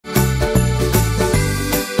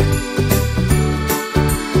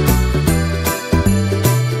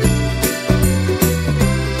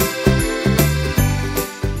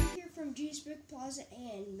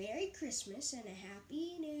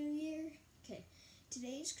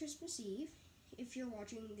Today is Christmas Eve, if you're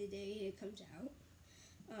watching the day it comes out.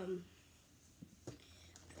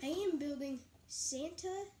 I am building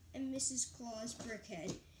Santa and Mrs. Claus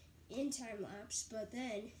brickhead in time-lapse, but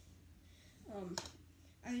then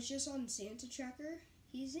I was just on Santa Tracker.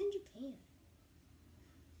 He's in Japan.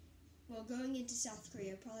 Well, going into South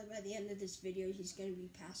Korea. Probably by the end of this video, he's going to be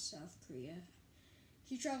past South Korea.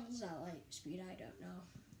 He travels at light speed, I don't know.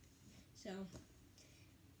 So,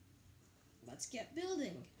 let's get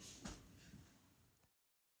building.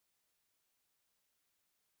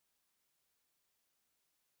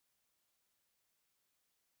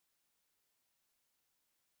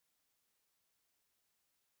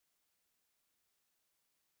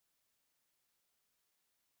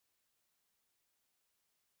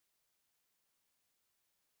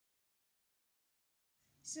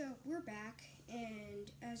 So we're back, and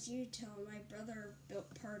as you tell, my brother built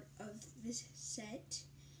part of this set,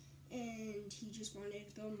 and he just wanted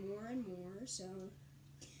to build more and more, so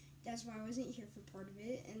that's why I wasn't here for part of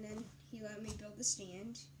it. And then he let me build the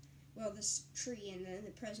stand, well, this tree, and then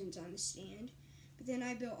the presents on the stand. But then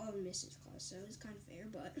I built all the Mrs. Claus, so it was kind of fair.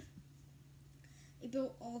 But I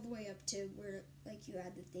built all the way up to where, like, you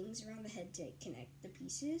add the things around the head to connect the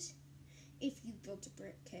pieces. If you built a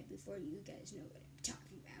brick head before, you guys know what I'm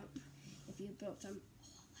talking about. If you built them,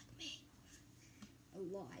 like me, a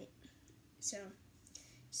lot. So,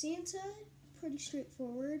 Santa, pretty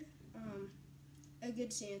straightforward. A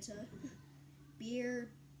good Santa. Beard,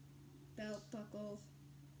 belt buckle,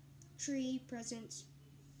 tree, presents,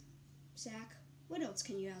 sack. What else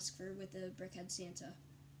can you ask for with a brickhead Santa?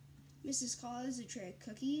 Mrs. Claus, a tray of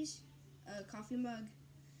cookies, a coffee mug,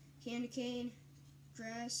 candy cane,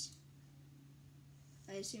 dress.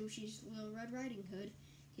 I assume she's Little Red Riding Hood,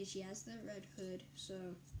 because she has the red hood, so,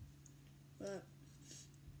 but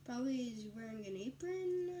probably is wearing an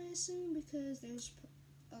apron, I assume, because there's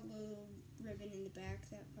a little ribbon in the back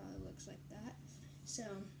that probably looks like that. So,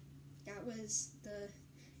 that was the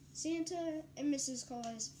Santa and Mrs.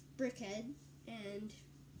 Claus brickhead, and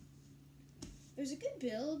it was a good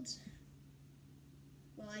build.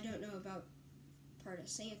 Well, I don't know about part of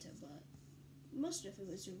Santa, but most of it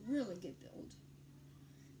was a really good build.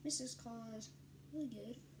 Mrs. Claus, really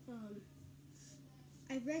good.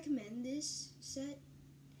 I recommend this set,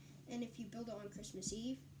 and if you build it on Christmas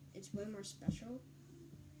Eve, it's way more special,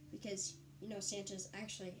 because, you know, Santa's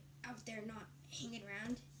actually out there, not hanging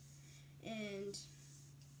around. And,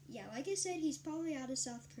 yeah, like I said, he's probably out of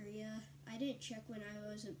South Korea. I didn't check when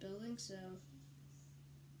I wasn't building, so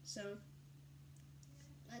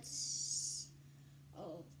let's,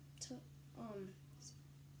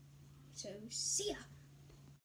 so see ya!